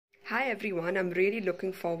Hi everyone, I'm really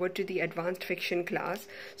looking forward to the advanced fiction class.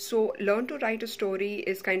 So learn to write a story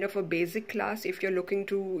is kind of a basic class if you're looking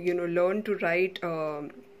to, learn to write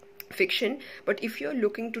fiction. But if you're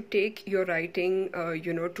looking to take your writing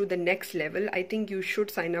to the next level, I think you should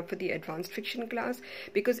sign up for the advanced fiction class,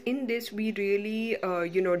 because in this we really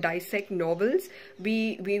dissect novels.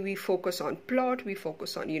 We focus on plot, we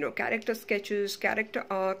focus on character sketches, character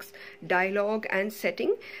arcs, dialogue and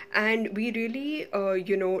setting, and we really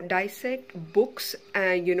dissect books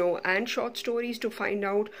and and short stories to find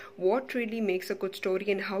out what really makes a good story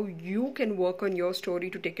and how you can work on your story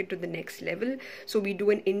to take it to the next level. So we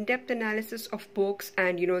do an in-depth analysis of books,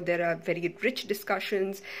 and there are very rich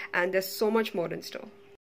discussions, and there's so much more in store.